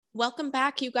Welcome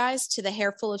back, you guys, to the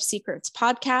Hair Full of Secrets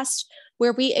podcast,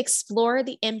 where we explore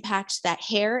the impact that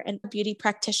hair and beauty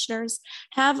practitioners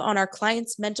have on our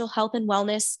clients' mental health and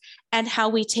wellness and how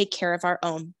we take care of our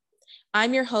own.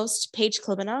 I'm your host, Paige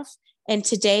Klibanoff, and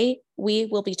today we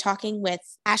will be talking with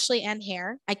Ashlie Ann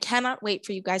Hair. I cannot wait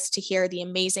for you guys to hear the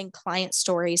amazing client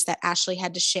stories that Ashlie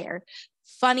had to share.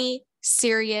 Funny,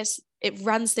 serious, it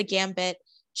runs the gambit.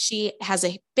 She has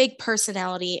a big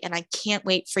personality, and I can't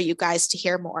wait for you guys to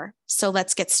hear more. So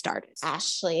let's get started.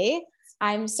 Ashlie,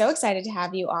 I'm so excited to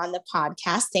have you on the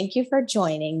podcast. Thank you for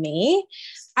joining me.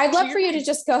 I'd love for you to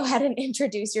just go ahead and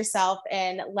introduce yourself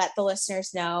and let the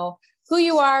listeners know who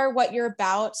you are, what you're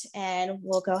about, and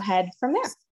we'll go ahead from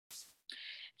there.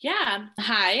 Yeah.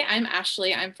 Hi, I'm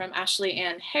Ashlie. I'm from Ashlie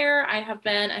Ann Hair. I have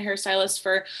been a hairstylist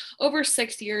for over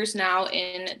 6 years now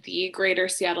in the greater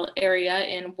Seattle area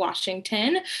in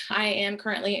Washington. I am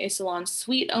currently a salon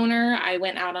suite owner. I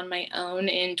went out on my own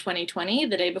in 2020,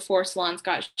 the day before salons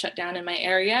got shut down in my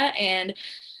area. And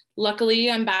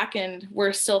luckily, I'm back and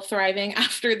we're still thriving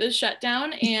after the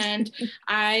shutdown. And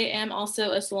I am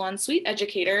also a salon suite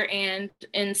educator and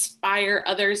inspire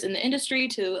others in the industry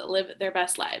to live their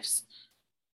best lives.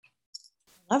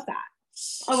 Love that.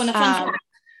 Oh, and a fun fact.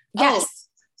 Yes.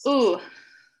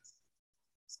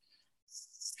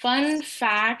 Fun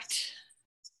fact.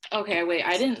 Okay, wait,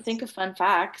 I didn't think of fun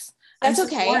facts. That's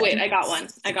okay. Wait, I got one.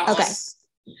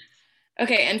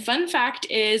 Okay, and fun fact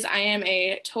is I am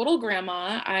a total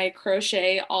grandma. I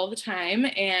crochet all the time,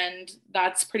 and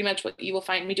that's pretty much what you will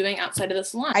find me doing outside of the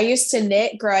salon. I used to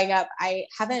knit growing up. I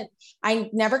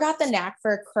never got the knack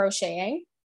for crocheting,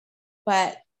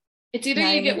 but it's either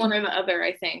you get one or the other,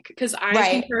 I think, because I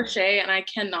can crochet and I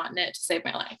cannot knit to save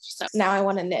my life. So now I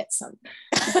want to knit something.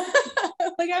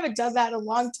 Like I haven't done that in a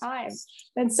long time.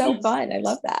 That's so fun. I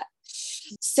love that.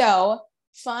 So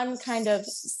fun kind of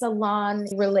salon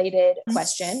related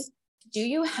question. Do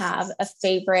you have a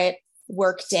favorite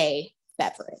workday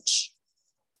beverage?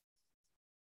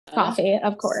 Coffee,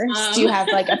 of course. Do you have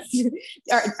like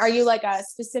are you like a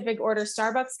specific order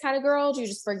Starbucks kind of girl? Do you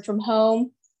just bring from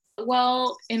home?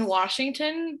 Well, in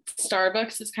Washington,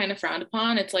 Starbucks is kind of frowned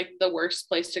upon. It's like the worst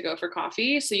place to go for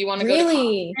coffee. So you want to go to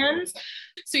coffee stands.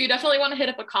 So you definitely want to hit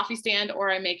up a coffee stand,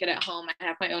 or I make it at home. I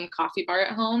have my own coffee bar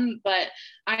at home, but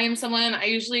I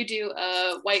usually do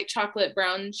a white chocolate,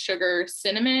 brown sugar,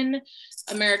 cinnamon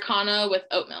Americano with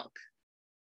oat milk.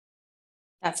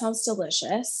 That sounds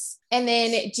delicious. And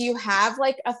then do you have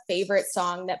like a favorite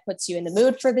song that puts you in the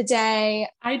mood for the day?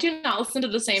 I do not listen to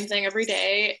the same thing every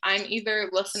day. I'm either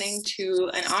listening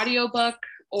to an audiobook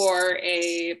or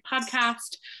a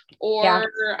podcast,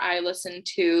 or I listen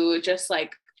to just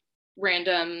like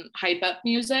random hype up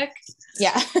music.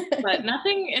 Yeah. But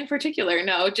nothing in particular.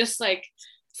 No, just like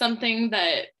something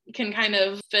that can kind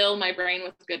of fill my brain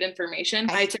with good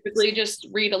information. I typically just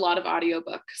read a lot of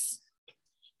audiobooks.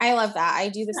 I love that. I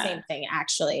do the same thing,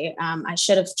 actually. I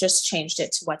should have just changed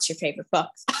it to what's your favorite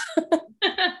book?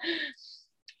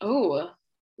 The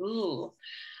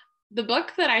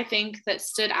book that I think that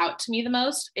stood out to me the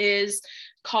most is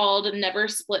called Never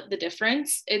Split the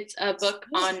Difference. It's a book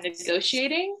on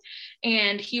negotiating,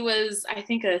 and he was, I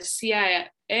think, a CIA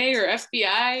or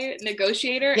FBI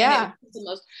negotiator. Yeah. And it was the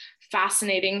most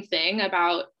fascinating thing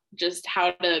about just how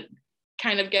to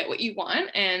kind of get what you want.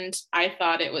 And I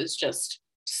thought it was just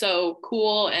so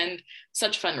cool and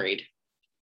such fun read.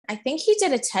 I think he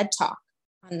did a TED talk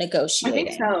on negotiating.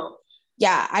 I think so.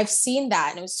 Yeah, I've seen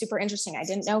that and it was super interesting. I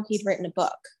didn't know he'd written a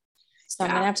book. So I'm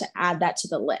going to have to add that to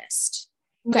the list.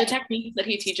 The techniques that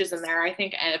he teaches in there, I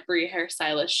think every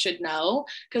hairstylist should know,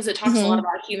 because it talks a lot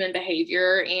about human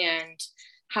behavior and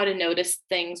how to notice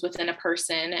things within a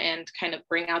person and kind of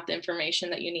bring out the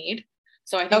information that you need.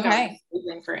 So I think that's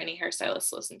amazing for any hairstylist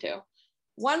to listen to.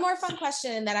 One more fun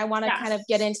question, and then I want to kind of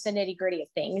get into the nitty gritty of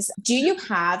things. Do you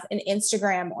have an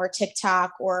Instagram or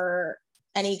TikTok or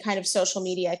any kind of social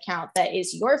media account that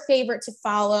is your favorite to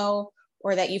follow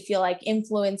or that you feel like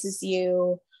influences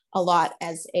you a lot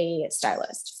as a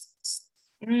stylist?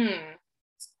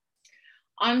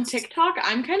 On TikTok,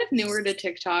 I'm kind of newer to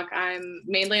TikTok. I'm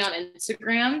mainly on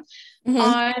Instagram.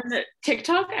 On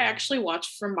TikTok, I actually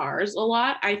watch From Mars a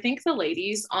lot. I think the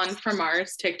ladies on From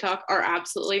Mars TikTok are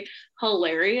absolutely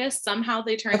hilarious. Somehow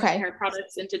they turn hair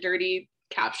products into dirty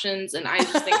captions, and I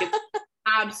just think it's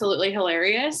absolutely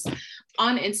hilarious.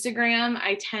 On Instagram,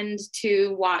 I tend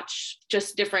to watch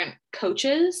just different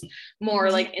coaches,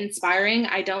 more like inspiring.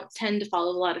 I don't tend to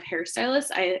follow a lot of hairstylists.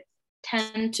 I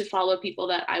tend to follow people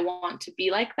that I want to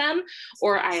be like them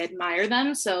or I admire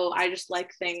them. So I just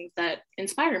like things that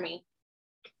inspire me.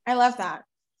 I love that.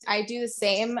 I do the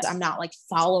same. I'm not like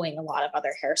following a lot of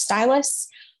other hairstylists,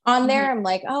 on there. I'm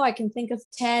like, oh, I can think of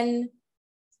 10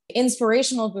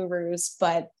 inspirational gurus,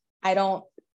 but I don't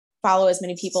follow as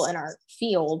many people in our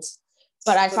field.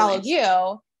 But I followed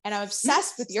you, and I'm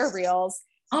obsessed with your reels.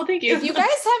 Oh, thank you. If you guys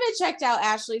haven't checked out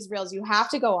Ashley's reels, you have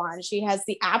to go on. She has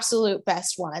the absolute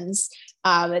best ones.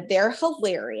 They're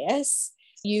hilarious.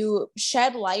 You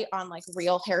shed light on like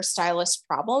real hairstylist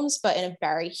problems, but in a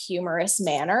very humorous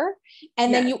manner.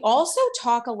 And then you also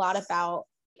talk a lot about,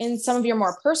 in some of your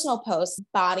more personal posts,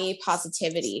 body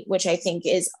positivity, which I think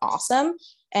is awesome.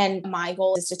 And my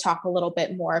goal is to talk a little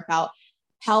bit more about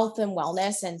health and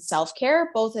wellness and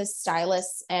self-care, both as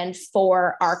stylists and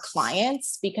for our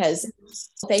clients, because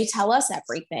they tell us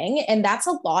everything. And that's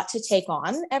a lot to take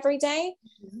on every day.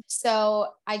 So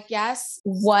I guess,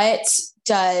 what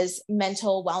does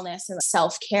mental wellness and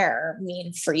self-care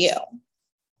mean for you?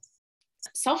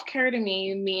 Self-care to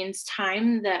me means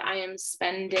time that I am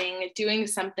spending doing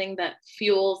something that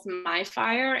fuels my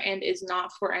fire and is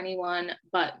not for anyone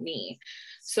but me.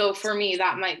 So for me,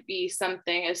 that might be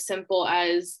something as simple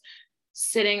as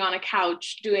sitting on a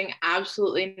couch, doing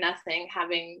absolutely nothing,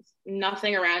 having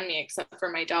nothing around me except for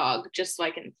my dog, just so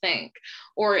I can think.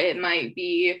 Or it might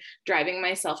be driving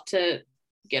myself to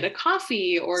get a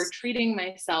coffee or treating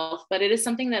myself, but it is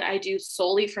something that I do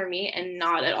solely for me and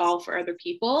not at all for other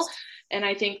people. And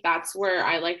I think that's where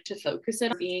I like to focus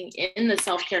it, being in the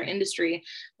self-care industry,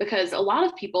 because a lot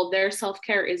of people, their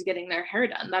self-care is getting their hair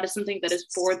done. That is something that is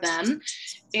for them.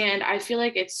 And I feel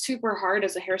like it's super hard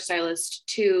as a hairstylist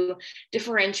to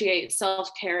differentiate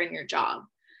self-care in your job,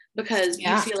 because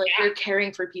you feel like you're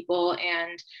caring for people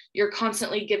and you're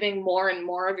constantly giving more and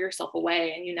more of yourself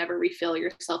away and you never refill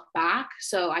yourself back.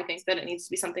 So I think that it needs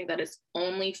to be something that is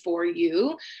only for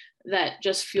you, that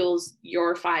just fuels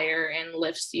your fire and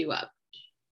lifts you up.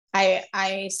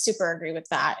 I super agree with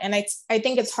that. And I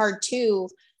think it's hard too,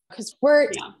 because we're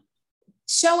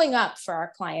showing up for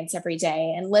our clients every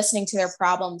day and listening to their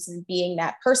problems and being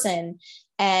that person.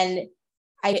 And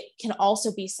I can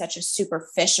also be such a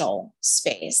superficial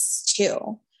space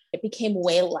too. It became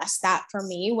way less that for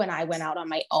me when I went out on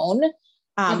my own,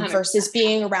 versus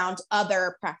being around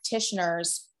other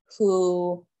practitioners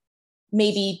who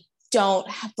maybe don't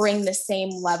bring the same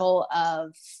level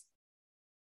of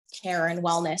care and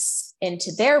wellness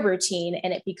into their routine.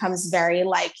 And it becomes very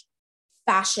like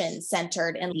fashion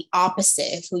centered and the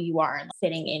opposite of who you are and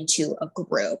fitting into a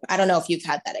group. I don't know if you've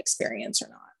had that experience or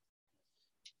not.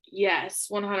 Yes,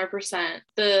 100%.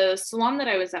 The salon that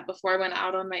I was at before I went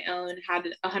out on my own had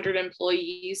 100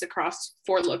 employees across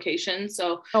 4 locations.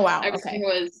 So everything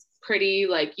was pretty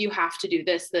like, you have to do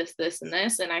this, this, this, and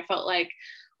this. And I felt like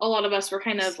a lot of us were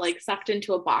kind of like sucked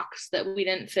into a box that we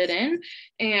didn't fit in.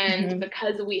 And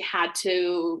because we had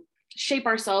to shape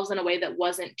ourselves in a way that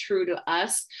wasn't true to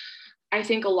us, I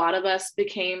think a lot of us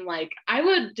became like, I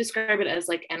would describe it as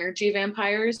like energy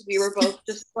vampires. We were both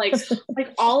just like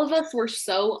all of us were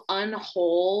so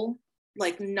unwhole,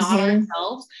 like not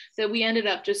ourselves, that we ended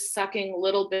up just sucking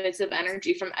little bits of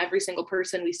energy from every single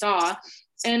person we saw.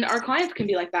 And our clients can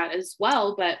be like that as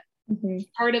well. But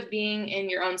part of being in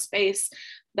your own space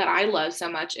that I love so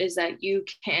much is that you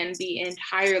can be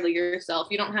entirely yourself.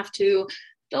 You don't have to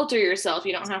filter yourself.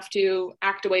 You don't have to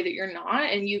act a way that you're not,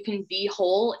 and you can be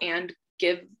whole and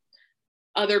give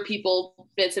other people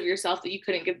bits of yourself that you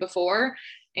couldn't give before.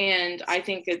 And I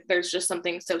think there's just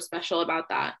something so special about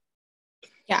that.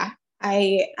 Yeah,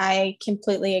 I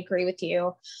completely agree with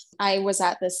you. I was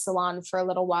at this salon for a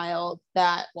little while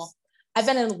I've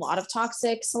been in a lot of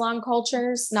toxic salon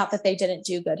cultures, not that they didn't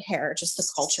do good hair, just the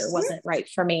culture wasn't right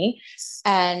for me.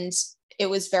 And it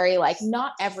was very like,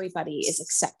 not everybody is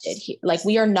accepted here. Like,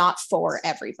 we are not for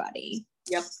everybody.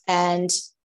 Yep. And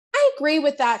I agree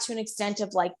with that to an extent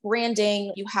of like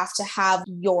branding. You have to have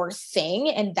your thing,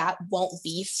 and that won't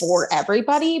be for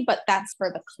everybody, but that's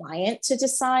for the client to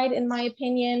decide, in my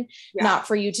opinion, not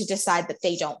for you to decide that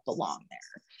they don't belong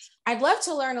there. I'd love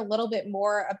to learn a little bit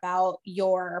more about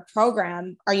your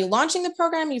program. Are you launching the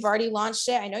program? You've already launched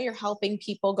it. I know you're helping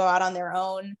people go out on their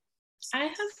own. I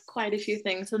have quite a few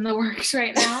things in the works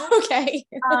right now. Okay.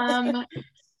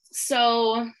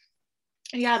 So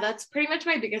yeah, that's pretty much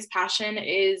my biggest passion,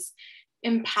 is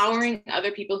empowering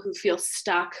other people who feel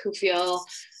stuck, who feel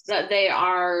that they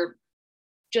are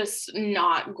just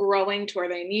not growing to where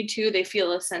they need to. They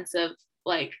feel a sense of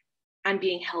like, I'm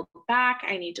being held back,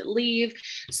 I need to leave.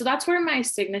 So that's where my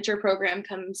signature program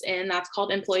comes in. That's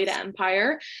called Employee to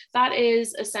Empire. That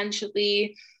is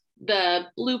essentially the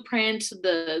blueprint,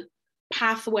 the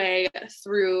pathway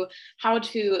through how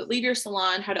to leave your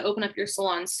salon, how to open up your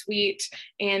salon suite,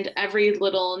 and every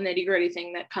little nitty-gritty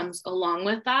thing that comes along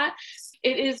with that.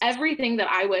 It is everything that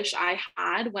I wish I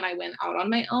had when I went out on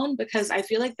my own, because I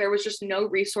feel like there was just no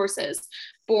resources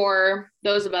for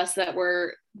those of us that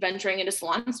were venturing into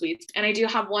salon suites. And I do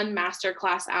have one master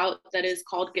class out that is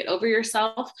called Get Over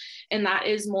Yourself. And that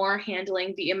is more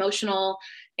handling the emotional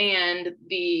and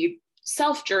the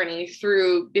self journey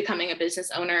through becoming a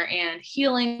business owner and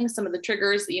healing some of the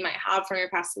triggers that you might have from your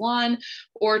past salon,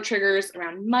 or triggers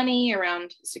around money,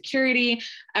 around security,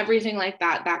 everything like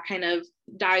that. That kind of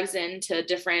dives into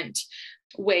different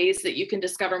ways that you can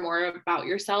discover more about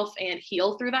yourself and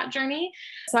heal through that journey.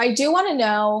 So I do want to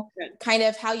know kind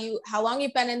of how long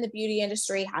you've been in the beauty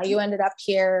industry, how you ended up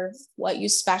here, what you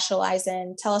specialize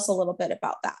in. Tell us a little bit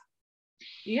about that.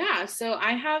 Yeah, so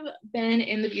I have been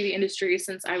in the beauty industry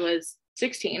since I was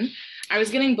 16. I was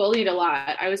getting bullied a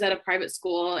lot. I was at a private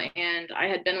school and I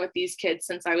had been with these kids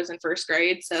since I was in first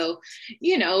grade. So,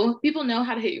 people know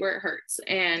how to hit you where it hurts.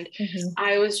 And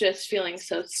I was just feeling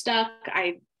so stuck.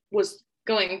 I was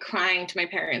crying to my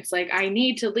parents, like, I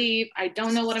need to leave. I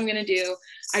don't know what I'm going to do.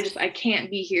 I can't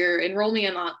be here. Enroll me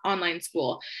in online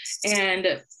school.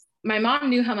 And my mom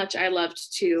knew how much I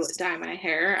loved to dye my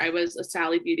hair. I was a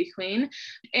Sally beauty queen,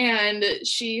 and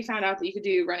she found out that you could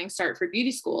do running start for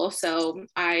beauty school. So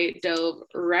I dove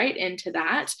right into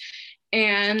that,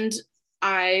 and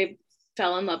I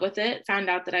fell in love with it, found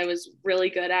out that I was really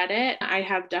good at it. I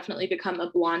have definitely become a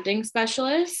blonding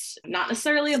specialist, not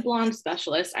necessarily a blonde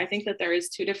specialist. I think that there is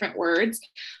two different words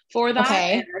for that.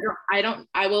 Okay. And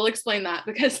I will explain that,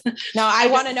 because no, I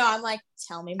want to know. I'm like,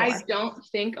 tell me more. I don't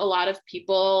think a lot of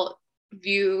people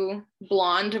view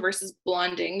blonde versus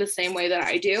blonding the same way that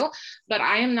I do, but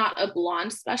I am not a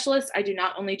blonde specialist. I do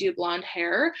not only do blonde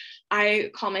hair. I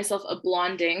call myself a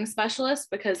blonding specialist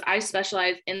because I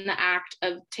specialize in the act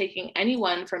of taking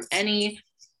anyone from any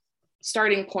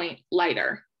starting point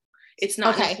lighter. It's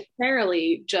not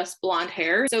necessarily just blonde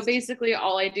hair. So basically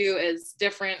all I do is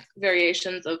different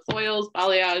variations of foils,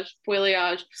 balayage,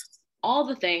 foliage, all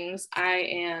the things. I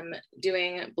am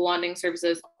doing blonding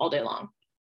services all day long.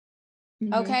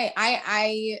 Okay.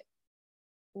 I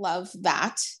love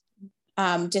that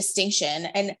distinction.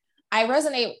 And I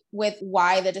resonate with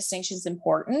why the distinction is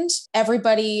important.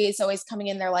 Everybody is always coming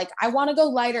in. They're like, I want to go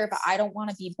lighter, but I don't want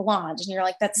to be blonde. And you're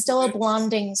like, that's still a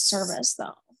blonding service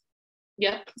though.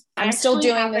 Yep. I'm still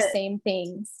doing the same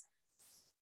things.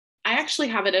 I actually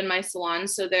have it in my salon.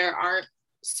 So there aren't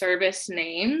service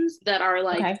names that are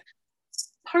like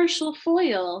partial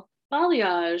foil,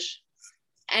 balayage,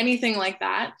 anything like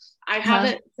that. I have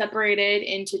it separated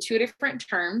into two different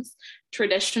terms,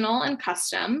 traditional and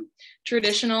custom.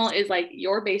 Traditional is like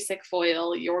your basic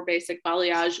foil, your basic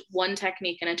balayage, one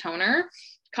technique and a toner.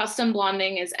 Custom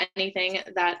blonding is anything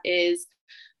that is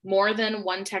more than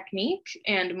one technique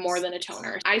and more than a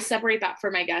toner. I separate that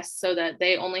for my guests so that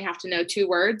they only have to know 2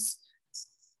 words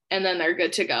and then they're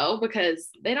good to go, because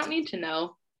they don't need to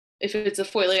know if it's a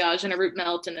foliage and a root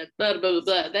melt and a blah, blah, blah,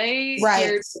 blah. They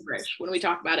hear gibberish when we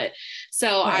talk about it.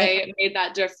 So I made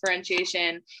that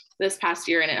differentiation this past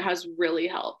year and it has really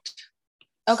helped.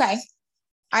 Okay.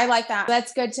 I like that.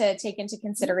 That's good to take into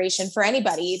consideration for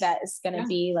anybody that is going to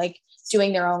be like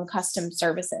doing their own custom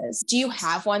services. Do you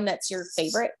have one that's your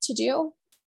favorite to do?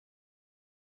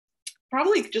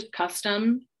 Probably just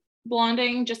custom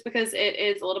blonding, just because it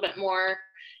is a little bit more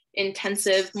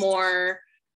intensive, more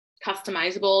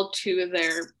customizable to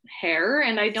their hair.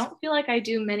 And I don't feel like I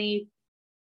do many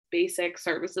basic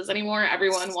services anymore.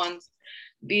 Everyone wants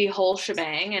the whole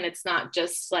shebang, and it's not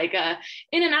just like a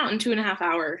in and out in 2.5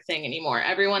 hour thing anymore.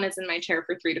 Everyone is in my chair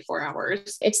for 3 to 4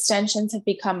 hours. Extensions have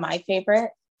become my favorite,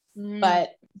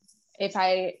 but if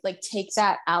I like take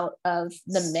that out of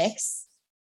the mix,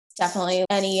 definitely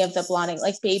any of the blonding,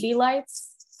 like baby lights,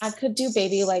 I could do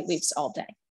baby light weaves all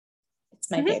day.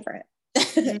 It's my favorite.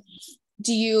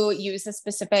 Do you use a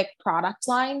specific product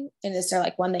line? And is there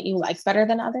like one that you like better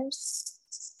than others?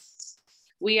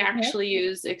 We actually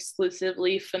use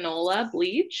exclusively Fanola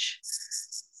bleach.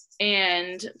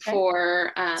 And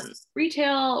for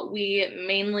retail, we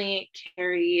mainly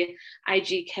carry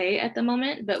IGK at the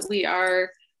moment, but we are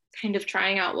kind of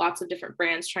trying out lots of different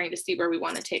brands, trying to see where we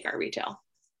want to take our retail.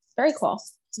 Very cool.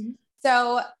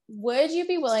 So would you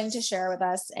be willing to share with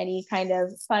us any kind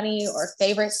of funny or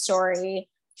favorite story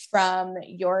from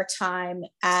your time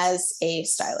as a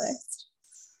stylist?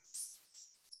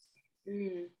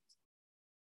 I'm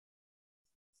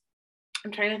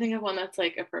trying to think of one that's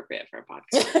like appropriate for a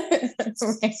podcast.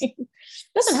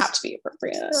 Doesn't have to be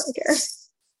appropriate. I don't care.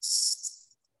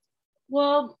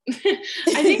 Well,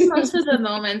 I think most of the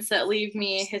moments that leave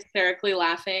me hysterically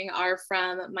laughing are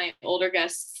from my older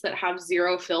guests that have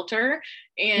zero filter,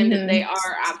 and they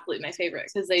are absolutely my favorite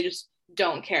because they just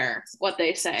don't care what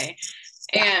they say.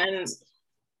 Yeah. And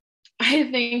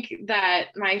I think that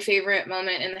my favorite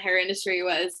moment in the hair industry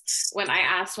was when I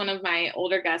asked one of my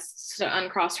older guests to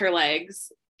uncross her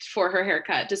legs for her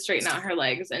haircut to straighten out her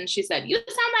legs. And she said, "You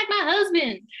sound like my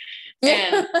husband."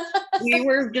 And we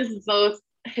were just both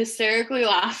hysterically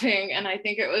laughing. And I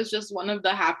think it was just one of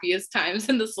the happiest times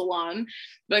in the salon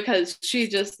because she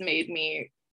just made me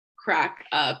crack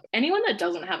up. Anyone that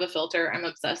doesn't have a filter, I'm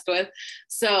obsessed with.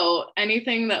 So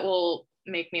anything that will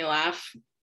make me laugh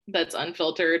that's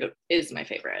unfiltered is my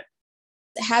favorite.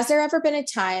 Has there ever been a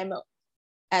time,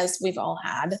 as we've all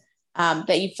had,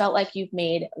 that you felt like you've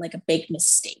made like a big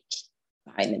mistake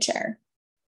behind the chair?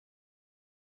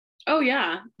 Oh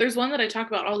yeah, there's one that I talk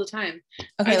about all the time.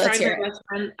 Okay, let's hear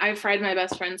it. I fried my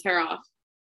best friend's hair off.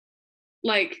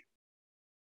 Like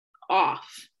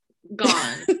off,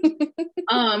 gone.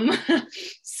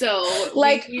 So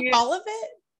like all of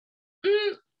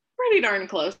it? Pretty darn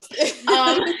close.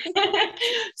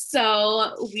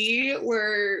 So we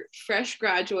were fresh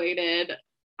graduated.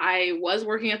 I was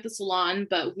working at the salon,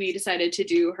 but we decided to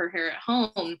do her hair at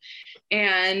home.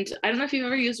 And I don't know if you've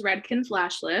ever used Redken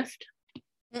Flash Lift.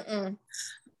 Don't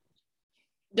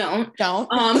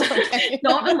okay.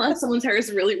 Don't unless someone's hair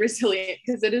is really resilient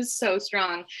because it is so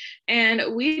strong.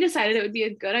 And we decided it would be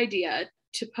a good idea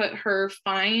to put her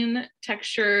fine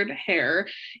textured hair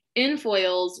in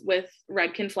foils with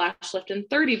Redken Flash Lift and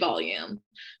 30 volume,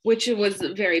 which was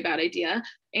a very bad idea.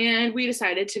 And we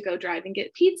decided to go drive and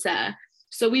get pizza.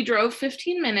 So we drove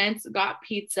 15 minutes, got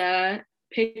pizza,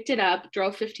 picked it up,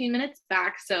 drove 15 minutes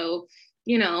back. So,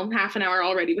 you know, half an hour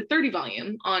already with 30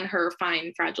 volume on her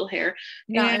fine, fragile hair.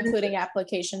 Not including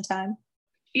application time.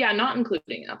 Yeah, not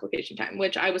including application time,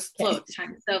 which I was slow at the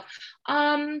time. So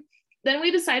then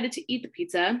we decided to eat the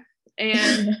pizza.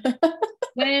 And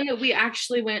when we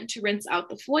actually went to rinse out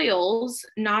the foils,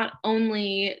 not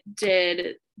only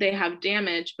did they have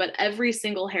damage, but every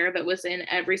single hair that was in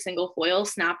every single foil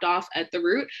snapped off at the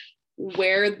root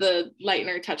where the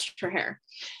lightener touched her hair.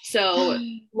 So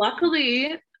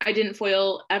luckily I didn't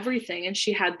foil everything and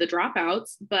she had the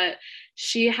dropouts, but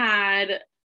she had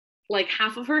like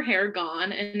half of her hair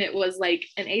gone and it was like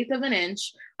 1/8 of an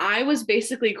inch. I was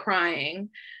basically crying.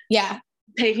 Yeah.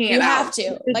 Taking it you out. have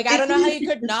to. Like, I don't know how you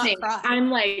could not cry. I'm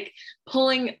like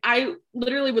pulling, I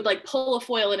literally would like pull a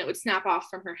foil and it would snap off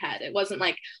from her head. It wasn't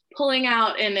like pulling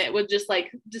out and it would just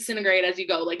like disintegrate as you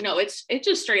go. Like, no, it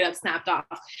just straight up snapped off.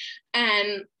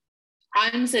 And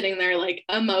I'm sitting there like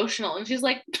emotional and she's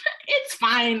like, it's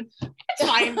fine. It's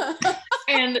fine.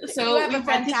 And so you have a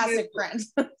fantastic friend.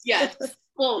 Yes.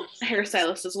 Well,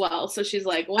 hairstylist as well. So she's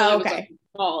like, well, it was like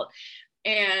fault.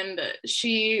 And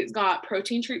she got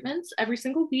protein treatments every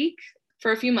single week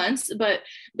for a few months. But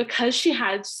because she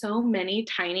had so many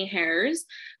tiny hairs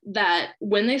that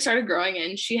when they started growing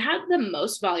in, she had the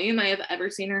most volume I have ever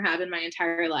seen her have in my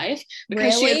entire life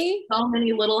because she had so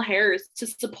many little hairs to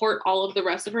support all of the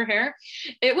rest of her hair.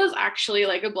 It was actually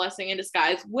like a blessing in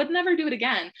disguise. Would never do it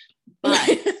again. But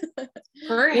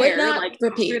her hair, like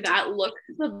after that, looked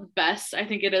the best I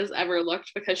think it has ever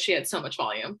looked because she had so much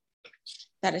volume.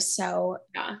 That is so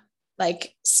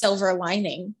like silver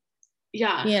lining.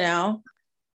 Yeah. You know,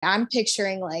 I'm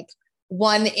picturing like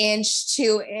 1 inch,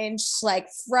 2 inch, like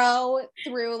fro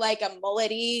through like a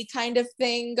mullety kind of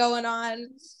thing going on.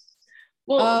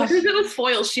 Well, because it was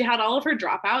foils, she had all of her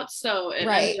dropouts. So it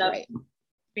ended up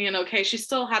being okay. She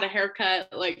still had a haircut.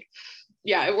 Like,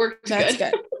 yeah, it worked. That's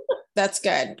good. That's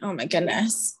good. Oh my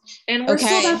goodness. And we're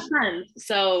still best friends.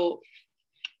 So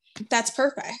that's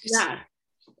perfect. Yeah.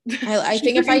 I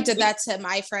think if I did that to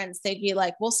my friends, they'd be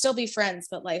like, we'll still be friends,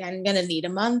 but like, I'm going to need a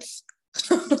month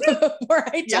before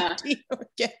I talk to you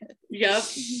again. Yep.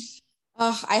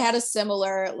 I had a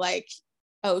similar like,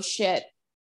 oh shit,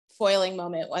 foiling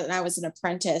moment when I was an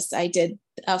apprentice. I did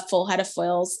a full head of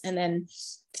foils and then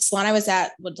the salon I was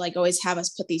at would like always have us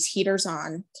put these heaters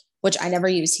on, which I never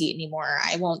use heat anymore.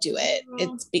 I won't do it.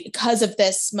 It's because of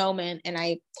this moment. And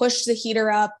I pushed the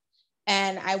heater up.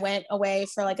 And I went away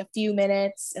for like a few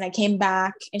minutes and I came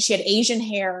back and she had Asian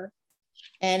hair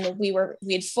and we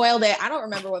had foiled it. I don't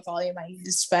remember what volume I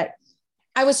used, but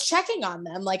I was checking on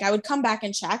them. Like I would come back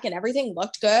and check and everything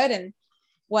looked good and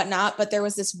whatnot. But there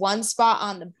was this one spot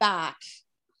on the back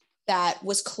that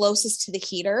was closest to the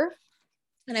heater.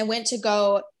 And I went to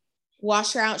go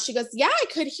wash her out. She goes, yeah, I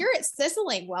could hear it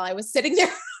sizzling while I was sitting there.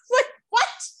 I'm like, what?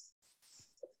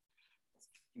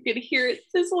 You could hear it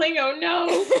sizzling. Oh no.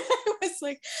 It was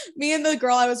like me and the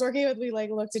girl I was working with, we like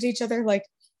looked at each other like,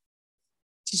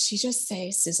 did she just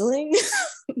say sizzling?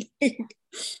 Like,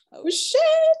 oh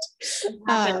shit.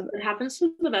 It happens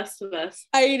to the best of us.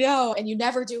 I know. And you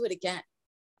never do it again.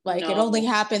 Like it only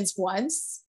happens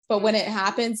once, but when it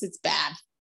happens, it's bad.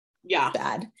 Yeah. It's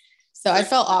bad. So I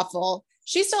felt awful.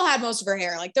 She still had most of her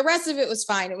hair. Like the rest of it was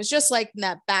fine. It was just like in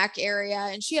that back area,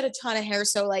 and she had a ton of hair.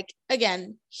 So like,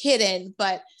 again, hidden,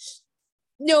 but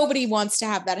nobody wants to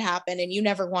have that happen, and you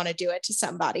never want to do it to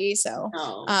somebody. So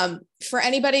for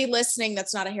anybody listening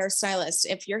that's not a hairstylist,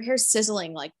 if your hair's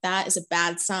sizzling, like that is a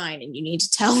bad sign, and you need to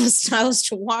tell the stylist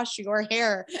to wash your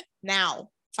hair now,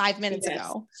 5 minutes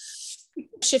ago.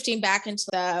 Shifting back into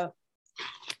the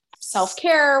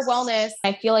self-care, wellness,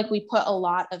 I feel like we put a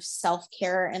lot of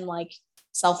self-care and like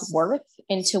self-worth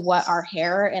into what our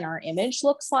hair and our image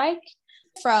looks like.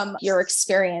 From your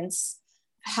experience,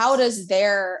 how does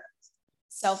their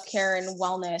self-care and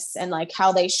wellness and like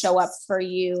how they show up for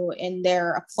you in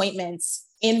their appointments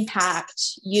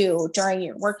impact you during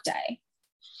your workday?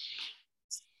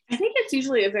 I think it's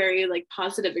usually a very like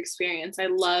positive experience. I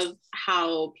love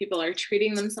how people are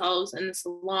treating themselves in the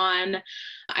salon.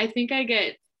 I think I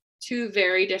get two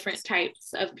very different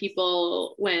types of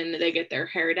people when they get their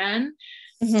hair done.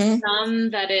 Some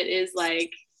that it is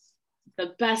like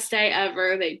the best day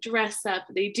ever. They dress up,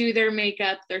 they do their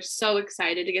makeup, they're so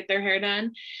excited to get their hair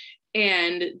done.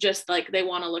 And just like they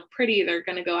want to look pretty, they're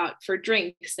going to go out for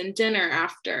drinks and dinner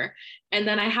after. And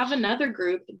then I have another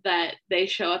group that they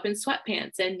show up in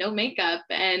sweatpants and no makeup,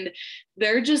 and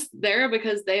they're just there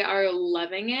because they are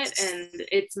loving it, and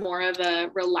it's more of a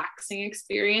relaxing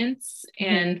experience.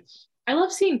 And I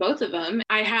love seeing both of them.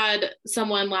 I had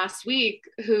someone last week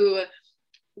who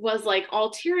was like all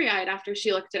teary-eyed after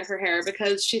she looked at her hair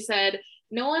because she said,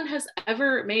 no one has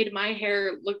ever made my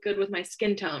hair look good with my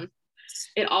skin tone.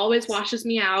 It always washes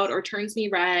me out or turns me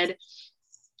red.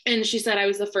 And she said I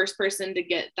was the first person to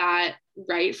get that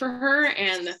right for her.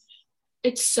 And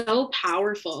it's so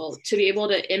powerful to be able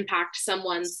to impact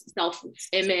someone's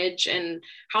self-image and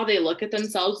how they look at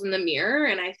themselves in the mirror.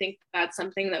 And I think that's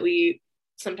something that we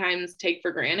sometimes take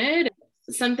for granted,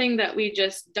 something that we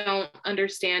just don't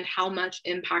understand how much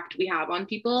impact we have on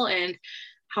people and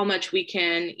how much we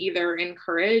can either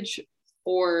encourage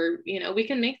or, you know, we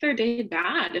can make their day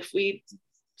bad if we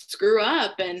screw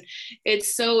up. And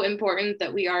it's so important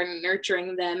that we are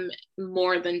nurturing them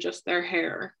more than just their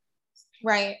hair.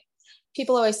 Right.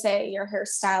 People always say your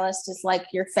hairstylist is like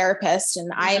your therapist.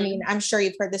 And I mean, I'm sure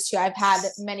you've heard this too. I've had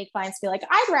many clients be like,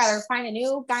 I'd rather find a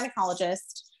new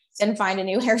gynecologist than find a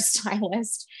new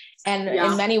hairstylist. And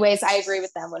in many ways, I agree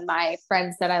with them. When my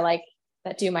friends that I like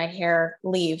that do my hair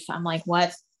leave, I'm like,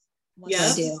 what do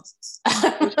I do?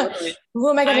 Totally. Who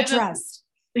am I going to trust?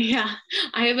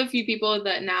 I have a few people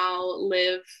that now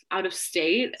live out of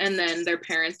state, and then their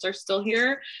parents are still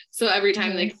here. So every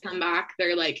time they come back,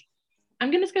 they're like,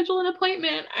 I'm going to schedule an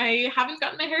appointment. I haven't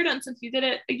gotten my hair done since you did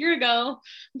it a year ago.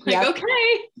 I'm like,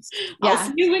 okay, I'll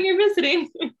see you when you're visiting.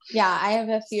 Yeah, I have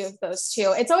a few of those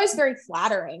too. It's always very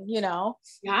flattering, you know?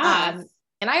 Yeah.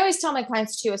 And I always tell my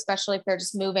clients too, especially if they're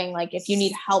just moving, like if you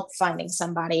need help finding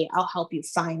somebody, I'll help you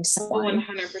find someone.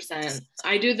 100%.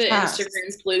 I do the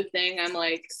Instagram sleuth thing. I'm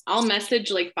like, I'll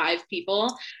message like 5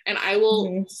 people and I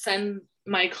will send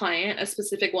my client a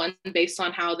specific one based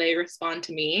on how they respond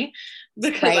to me,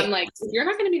 because I'm like, if you're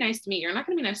not going to be nice to me, you're not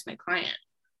going to be nice to my client.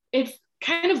 It's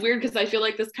kind of weird because I feel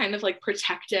like this kind of like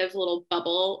protective little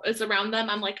bubble is around them.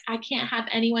 I'm like, I can't have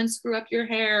anyone screw up your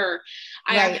hair.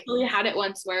 I actually had it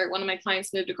once where one of my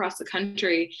clients moved across the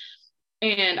country,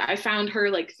 and I found her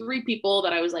like 3 people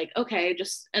that I was like, okay,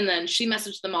 just, and then she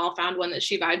messaged them all, found one that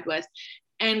she vibed with,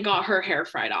 and got her hair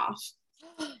fried off.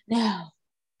 No.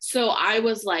 So I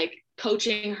was like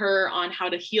coaching her on how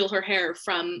to heal her hair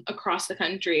from across the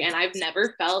country. And I've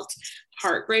never felt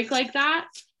heartbreak like that,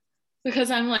 because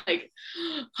I'm like,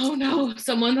 oh no,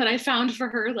 someone that I found for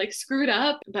her like screwed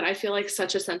up. But I feel like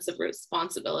such a sense of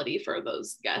responsibility for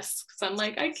those guests, because I'm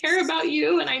like, I care about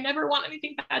you and I never want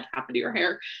anything bad to happen to your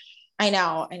hair. I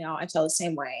know. I feel the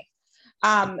same way.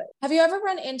 Have you ever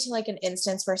run into like an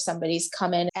instance where somebody's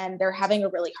come in and they're having a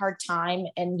really hard time,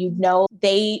 and you know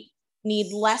they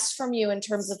need less from you in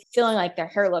terms of feeling like their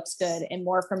hair looks good, and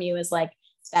more from you is like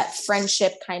that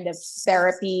friendship kind of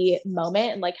therapy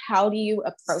moment? And like, how do you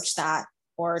approach that?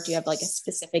 Or do you have like a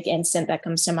specific instant that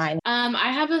comes to mind?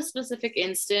 I have a specific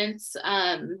instance.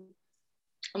 I'm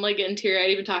like getting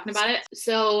teary-eyed even talking about it.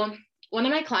 So one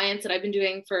of my clients that I've been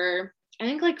doing for, I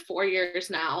think like 4 years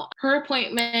now, her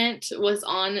appointment was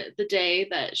on the day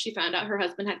that she found out her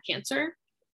husband had cancer.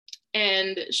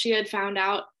 And she had found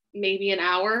out maybe an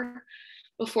hour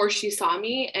before she saw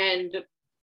me. And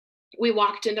we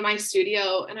walked into my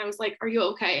studio and I was like, "Are you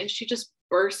okay?" And she just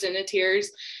burst into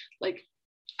tears, like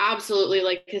absolutely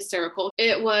like hysterical.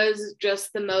 It was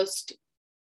just the most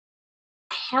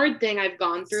hard thing I've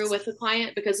gone through with a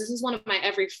client, because this is one of my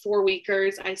every 4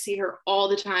 weekers. I see her all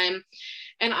the time.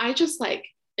 And I just like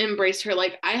embraced her.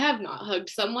 Like, I have not hugged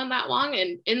someone that long.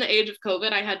 And in the age of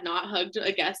COVID, I had not hugged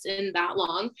a guest in that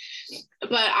long.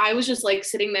 But I was just like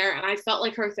sitting there and I felt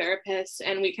like her therapist,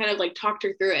 and we kind of like talked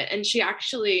her through it. And she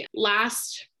actually,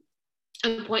 last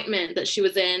appointment that she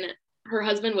was in, her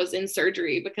husband was in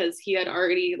surgery because he had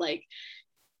already like,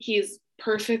 he's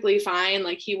perfectly fine.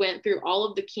 Like, he went through all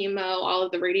of the chemo, all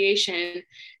of the radiation.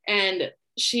 And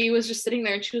she was just sitting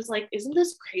there and she was like, "Isn't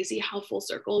this crazy how full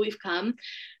circle we've come?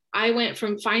 I went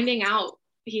from finding out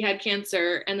he had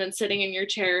cancer and then sitting in your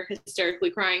chair hysterically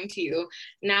crying to you.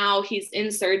 Now he's in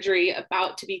surgery,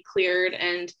 about to be cleared,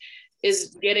 and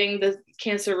is getting the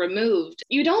cancer removed."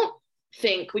 You don't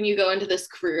think when you go into this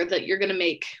career that you're going to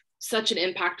make such an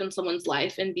impact on someone's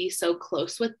life and be so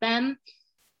close with them.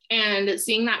 And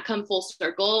seeing that come full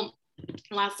circle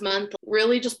last month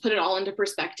really just put it all into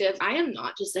perspective. I am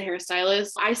not just a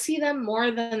hairstylist. I see them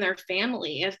more than their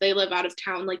family if they live out of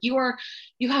town. Like, you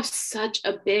have such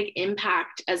a big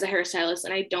impact as a hairstylist.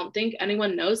 And I don't think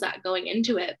anyone knows that going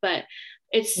into it, but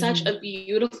it's such a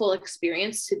beautiful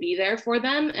experience to be there for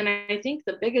them. And I think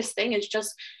the biggest thing is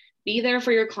just be there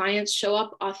for your clients, show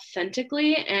up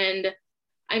authentically. And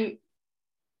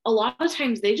a lot of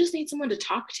times they just need someone to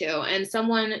talk to and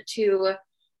someone to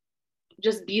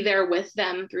just be there with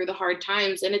them through the hard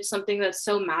times. And it's something that's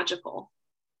so magical,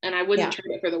 and I wouldn't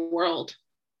trade it for the world.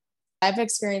 I've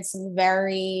experienced some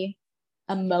very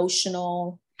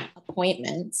emotional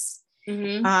appointments.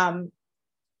 And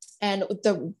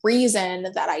the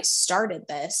reason that I started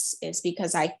this is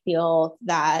because I feel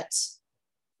that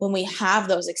when we have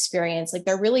those experiences, like,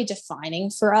 they're really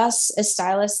defining for us as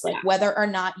stylists, like whether or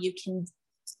not you can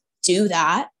do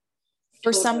that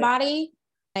for somebody.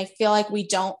 I feel like we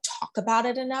don't talk about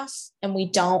it enough, and we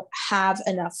don't have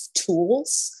enough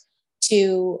tools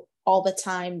to all the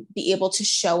time be able to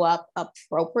show up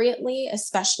appropriately,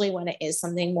 especially when it is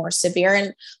something more severe.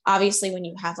 And obviously when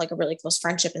you have like a really close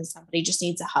friendship and somebody just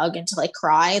needs a hug and to like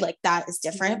cry, like, that is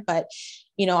different. But,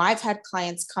 you know, I've had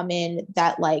clients come in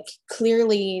that like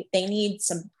clearly they need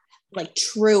some like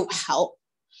true help.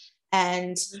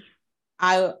 And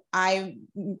I'm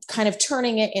kind of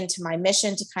turning it into my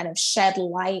mission to kind of shed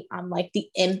light on like the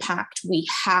impact we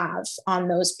have on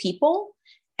those people,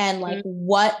 and like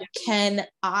what can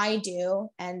I do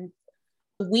and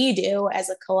we do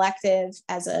as a collective,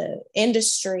 as a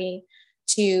industry,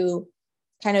 to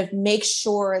kind of make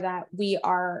sure that we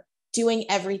are doing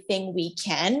everything we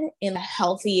can in a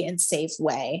healthy and safe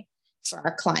way for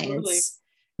our clients. Totally.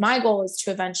 My goal is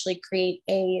to eventually create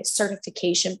a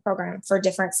certification program for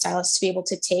different stylists to be able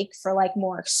to take for like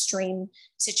more extreme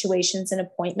situations and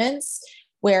appointments,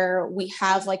 where we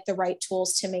have like the right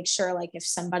tools to make sure, like, if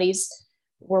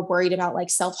we're worried about like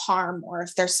self-harm, or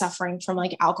if they're suffering from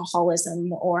like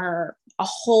alcoholism or a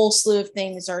whole slew of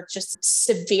things, or just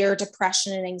severe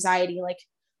depression and anxiety, like,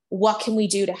 what can we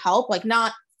do to help? Like,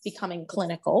 not becoming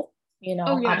clinical, you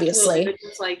know, obviously. Totally. But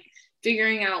just like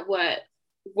figuring out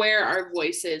where our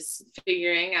voices,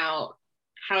 figuring out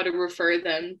how to refer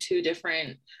them to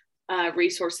different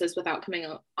resources without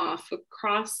coming off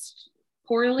across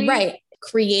poorly. Right.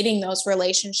 Creating those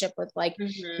relationship with like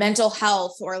mental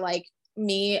health, or like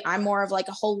me, I'm more of like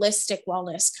a holistic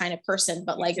wellness kind of person,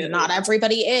 but like not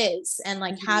everybody is. And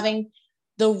like having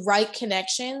the right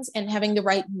connections and having the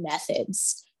right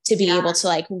methods to be able to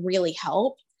like really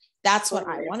help. That's what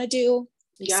I want to do.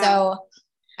 Yeah. So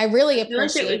I really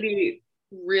appreciate it. Would be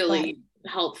really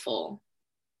helpful.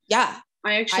 Yeah.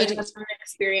 I actually had an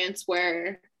experience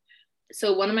where,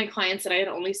 so one of my clients that I had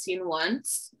only seen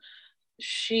once,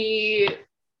 she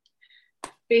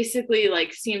basically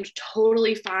like seemed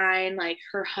totally fine. Like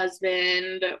her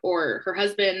husband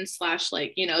slash,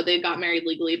 like, you know, they got married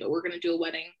legally, but we're going to do a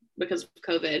wedding because of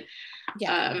COVID.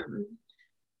 Yeah.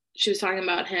 She was talking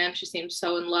about him. She seemed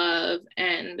so in love.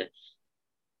 And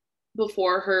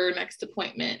before her next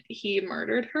appointment, he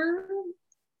murdered her.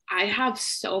 I have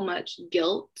so much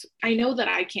guilt. I know that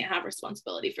I can't have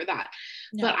responsibility for that,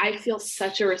 but I feel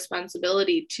such a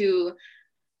responsibility to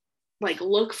like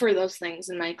look for those things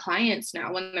in my clients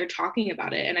now when they're talking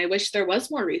about it. And I wish there was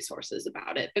more resources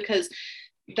about it, because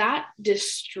that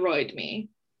destroyed me.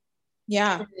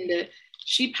 Yeah. And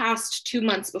she passed 2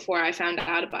 months before I found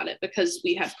out about it, because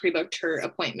we had pre-booked her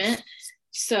appointment.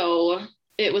 So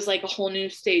it was like a whole new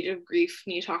stage of grief,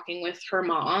 me talking with her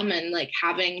mom and like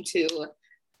having to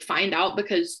find out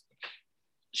because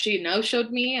she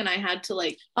no-showed me and I had to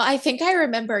like. Well, I think I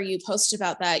remember you posted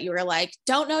about that. You were like,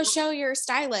 don't no-show your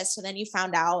stylist. And then you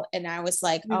found out. And I was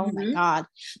like, oh my God.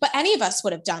 But any of us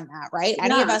would have done that, right? Yeah.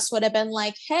 Any of us would have been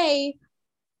like, hey,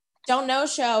 don't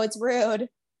no-show. It's rude.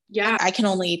 Yeah. I can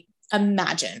only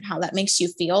imagine how that makes you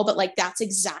feel. But like, that's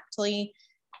exactly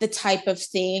the type of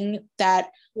thing that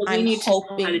I'm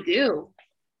hoping to do.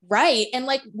 Right. And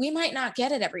like, we might not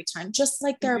get it every time, just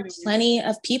like there are plenty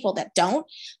of people that don't,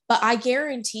 but I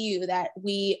guarantee you that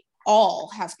we all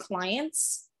have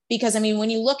clients because I mean, when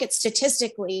you look at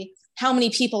statistically, how many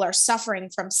people are suffering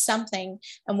from something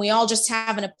and we all just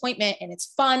have an appointment and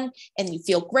it's fun and you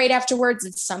feel great afterwards.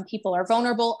 And some people are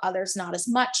vulnerable, others not as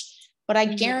much, but I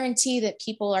guarantee that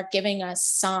people are giving us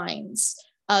signs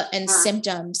and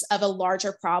symptoms of a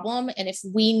larger problem. And if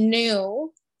we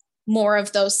knew more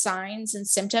of those signs and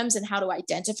symptoms and how to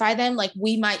identify them, like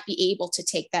we might be able to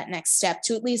take that next step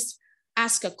to at least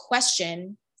ask a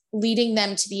question, leading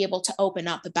them to be able to open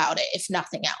up about it, if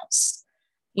nothing else,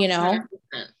 you know?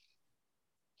 100%.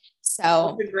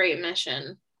 So it's a great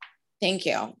mission. Thank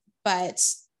you. But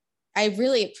I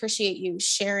really appreciate you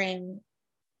sharing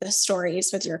the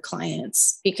stories with your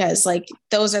clients because like,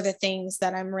 those are the things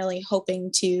that I'm really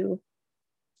hoping to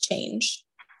change.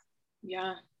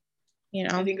 Yeah. You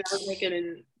know, I think that would make an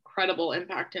incredible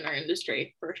impact in our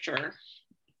industry for sure.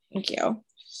 Thank you.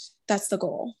 That's the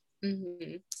goal.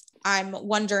 I'm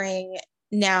wondering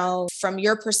now, from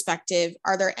your perspective,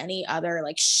 are there any other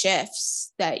like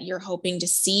shifts that you're hoping to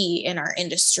see in our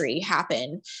industry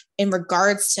happen in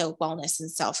regards to wellness and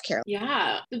self-care?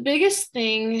 Yeah. The biggest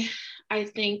thing I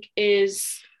think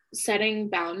is setting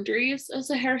boundaries as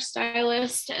a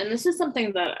hairstylist. And this is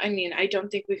something that, I mean, I don't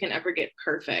think we can ever get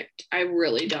perfect. I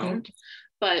really don't,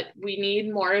 but we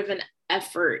need more of an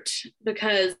effort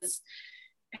because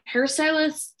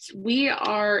hairstylists, we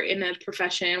are in a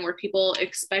profession where people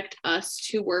expect us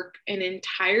to work an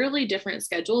entirely different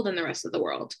schedule than the rest of the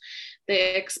world.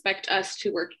 They expect us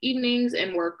to work evenings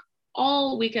and work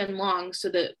all weekend long so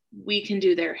that we can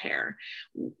do their hair.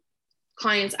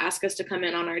 Clients ask us to come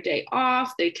in on our day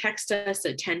off. They text us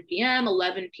at 10 p.m.,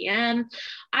 11 p.m.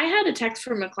 I had a text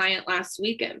from a client last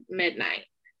week at midnight.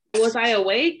 Was I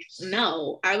awake?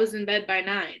 No, I was in bed by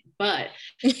 9. But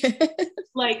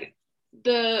like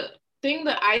the thing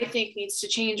that I think needs to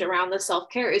change around the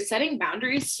self-care is setting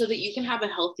boundaries so that you can have a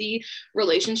healthy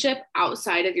relationship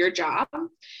outside of your job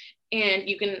and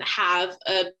you can have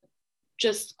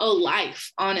just a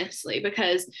life, honestly,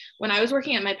 because when I was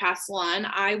working at my past salon,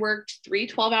 I worked 3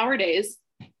 12-hour days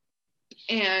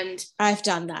and I've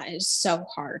done that. It's so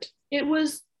hard. It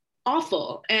was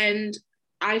awful. And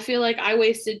I feel like I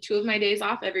wasted 2 of my days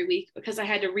off every week because I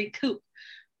had to recoup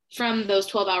from those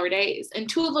 12-hour days and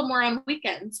 2 of them were on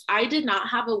weekends. I did not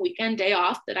have a weekend day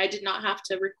off that I did not have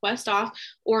to request off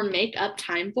or make up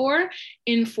time for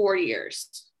in 4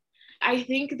 years. I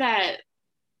think that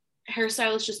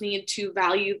hairstylists just need to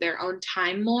value their own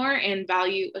time more and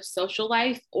value a social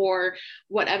life or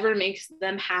whatever makes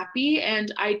them happy.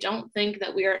 And I don't think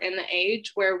that we are in the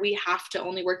age where we have to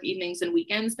only work evenings and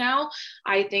weekends now.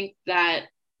 I think that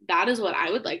that is what I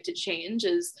would like to change,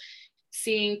 is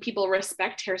seeing people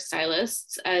respect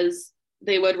hairstylists as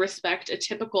they would respect a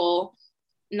typical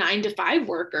 9-to-5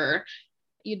 worker.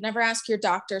 You'd never ask your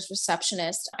doctor's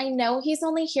receptionist, I know he's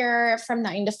only here from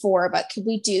 9 to 4, but could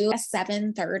we do a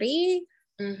 7:30?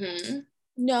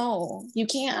 No, you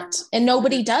can't. And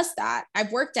nobody does that.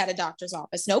 I've worked at a doctor's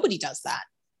office. Nobody does that.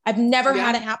 I've never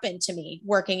had it happen to me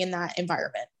working in that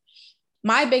environment.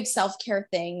 My big self-care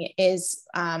thing is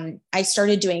I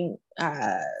started doing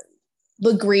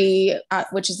Legree,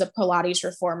 which is a Pilates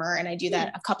reformer. And I do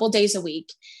that a couple days a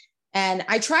week. And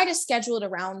I try to schedule it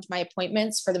around my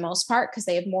appointments for the most part because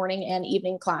they have morning and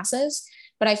evening classes.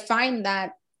 But I find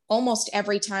that almost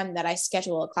every time that I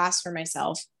schedule a class for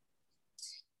myself,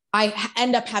 I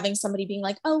end up having somebody being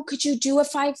like, oh, could you do a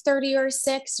 5:30 or a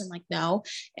 6? I'm like, no.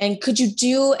 And could you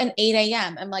do an 8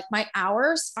 a.m.? I'm like, my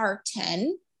hours are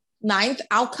 10, 9.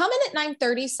 I'll come in at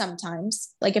 9:30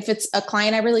 sometimes. Like if it's a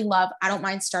client I really love, I don't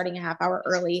mind starting a half hour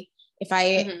early if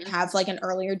I have like an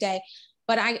earlier day.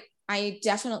 But I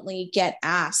definitely get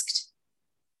asked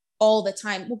all the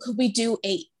time, well, could we do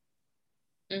 8?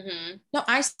 No,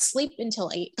 I sleep until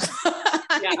 8.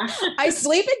 I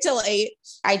sleep until 8.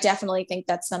 I definitely think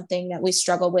that's something that we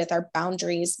struggle with, our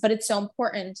boundaries, but it's so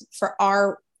important for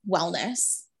our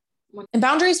wellness and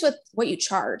boundaries with what you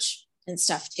charge and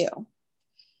stuff too.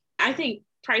 I think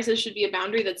prices should be a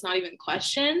boundary that's not even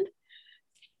questioned.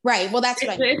 Right. Well, that's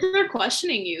what I mean. If they're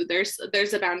questioning you, there's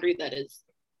a boundary that is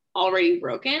already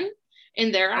broken.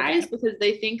 in their eyes because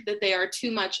they think that they are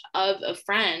too much of a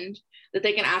friend that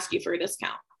they can ask you for a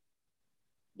discount.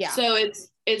 Yeah. So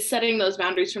it's setting those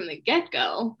boundaries from the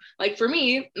get-go. Like for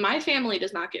me, my family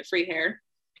does not get free hair.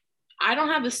 I don't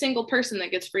have a single person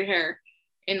that gets free hair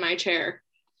in my chair.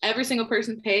 Every single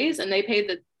person pays, and they pay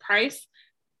the price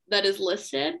that is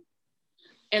listed,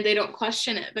 and they don't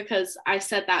question it because I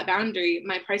set that boundary.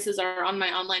 My prices are on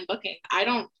my online booking. I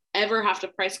don't ever have to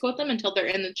price quote them until they're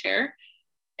in the chair.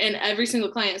 And every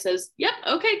single client says, yep,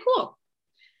 okay, cool.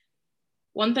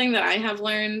 One thing that I have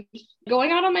learned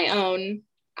going out on my own,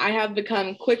 I have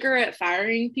become quicker at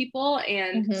firing people,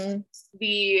 and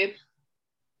the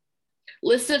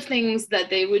list of things that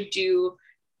they would do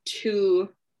to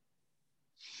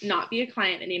not be a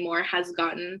client anymore has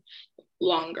gotten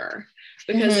longer,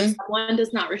 because if someone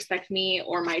does not respect me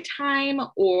or my time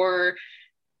or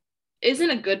isn't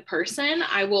a good person,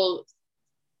 I will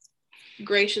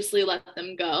graciously let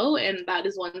them go. And that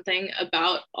is one thing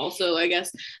about also, I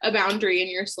guess, a boundary in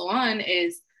your salon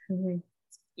is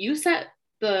you set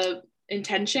the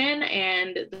intention,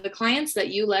 and the clients that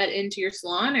you let into your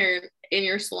salon are in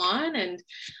your salon. And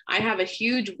I have a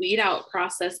huge weed out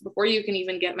process before you can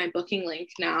even get my booking link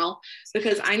now,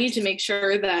 because I need to make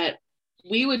sure that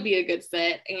we would be a good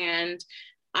fit, and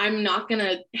I'm not going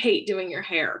to hate doing your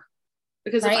hair,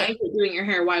 because if I hate doing your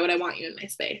hair, why would I want you in my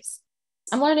space?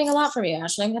 I'm learning a lot from you,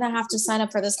 Ashlie. I'm going to have to sign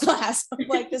up for this class. I'm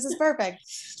like, this is perfect.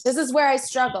 This is where I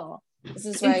struggle.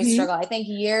 I think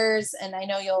years, and I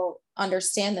know you'll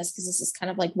understand this because this is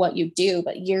kind of like what you do,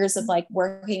 but years of like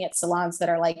working at salons that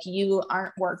are like, you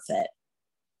aren't worth it.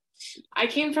 I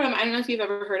came from, I don't know if you've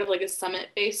ever heard of like a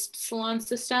summit-based salon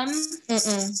system.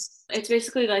 It's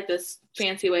basically like this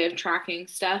fancy way of tracking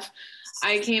stuff.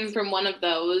 I came from one of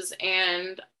those,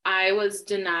 and I was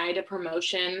denied a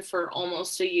promotion for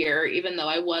almost a year, even though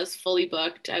I was fully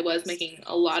booked. I was making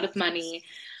a lot of money.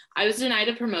 I was denied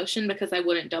a promotion because I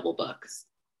wouldn't double book.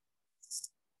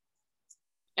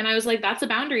 And I was like, that's a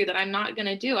boundary that I'm not going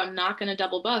to do. I'm not going to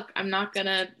double book. I'm not going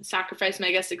to sacrifice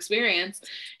my guest experience.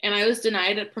 And I was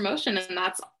denied a promotion. And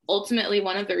that's ultimately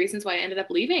one of the reasons why I ended up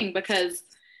leaving, because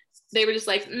they were just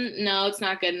like, no, it's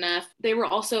not good enough. They were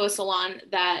also a salon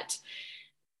that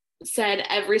said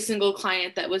every single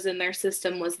client that was in their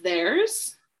system was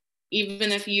theirs,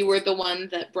 even if you were the one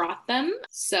that brought them.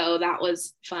 So that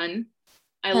was fun.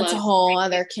 That's a whole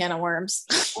other can of worms.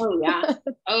 Oh yeah.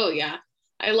 Oh yeah.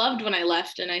 I loved when I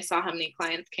left and I saw how many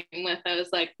clients came with. I was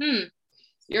like,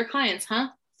 your clients, huh?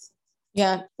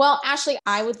 Yeah. Well, Ashlie,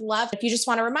 I would love if you just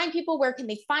want to remind people, where can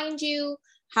they find you?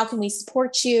 How can we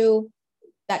support you?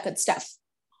 That good stuff.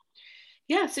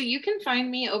 Yeah, so you can find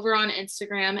me over on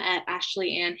Instagram at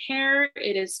Ashlie Ann Hair.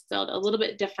 It is spelled a little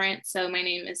bit different. So my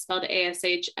name is spelled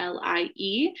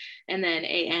Ashlie and then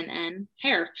ANN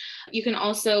Hair. You can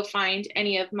also find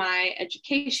any of my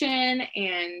education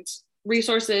and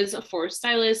resources for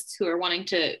stylists who are wanting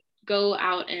to go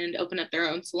out and open up their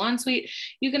own salon suite.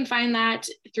 You can find that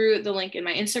through the link in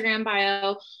my Instagram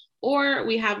bio, or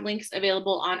we have links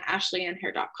available on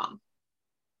ashlieannhair.com.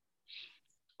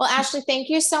 Well, Ashlie, thank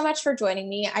you so much for joining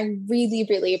me. I really,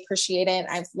 really appreciate it.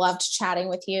 I've loved chatting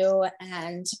with you,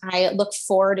 and I look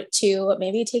forward to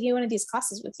maybe taking one of these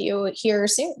classes with you here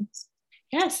soon.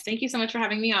 Yes, thank you so much for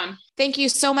having me on. Thank you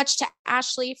so much to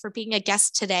Ashlie for being a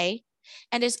guest today.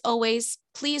 And as always,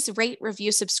 please rate,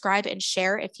 review, subscribe, and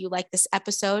share if you like this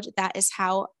episode. That is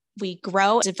how we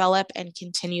grow, develop, and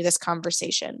continue this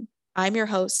conversation. I'm your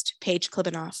host, Paige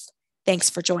Klibanoff.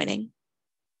 Thanks for joining.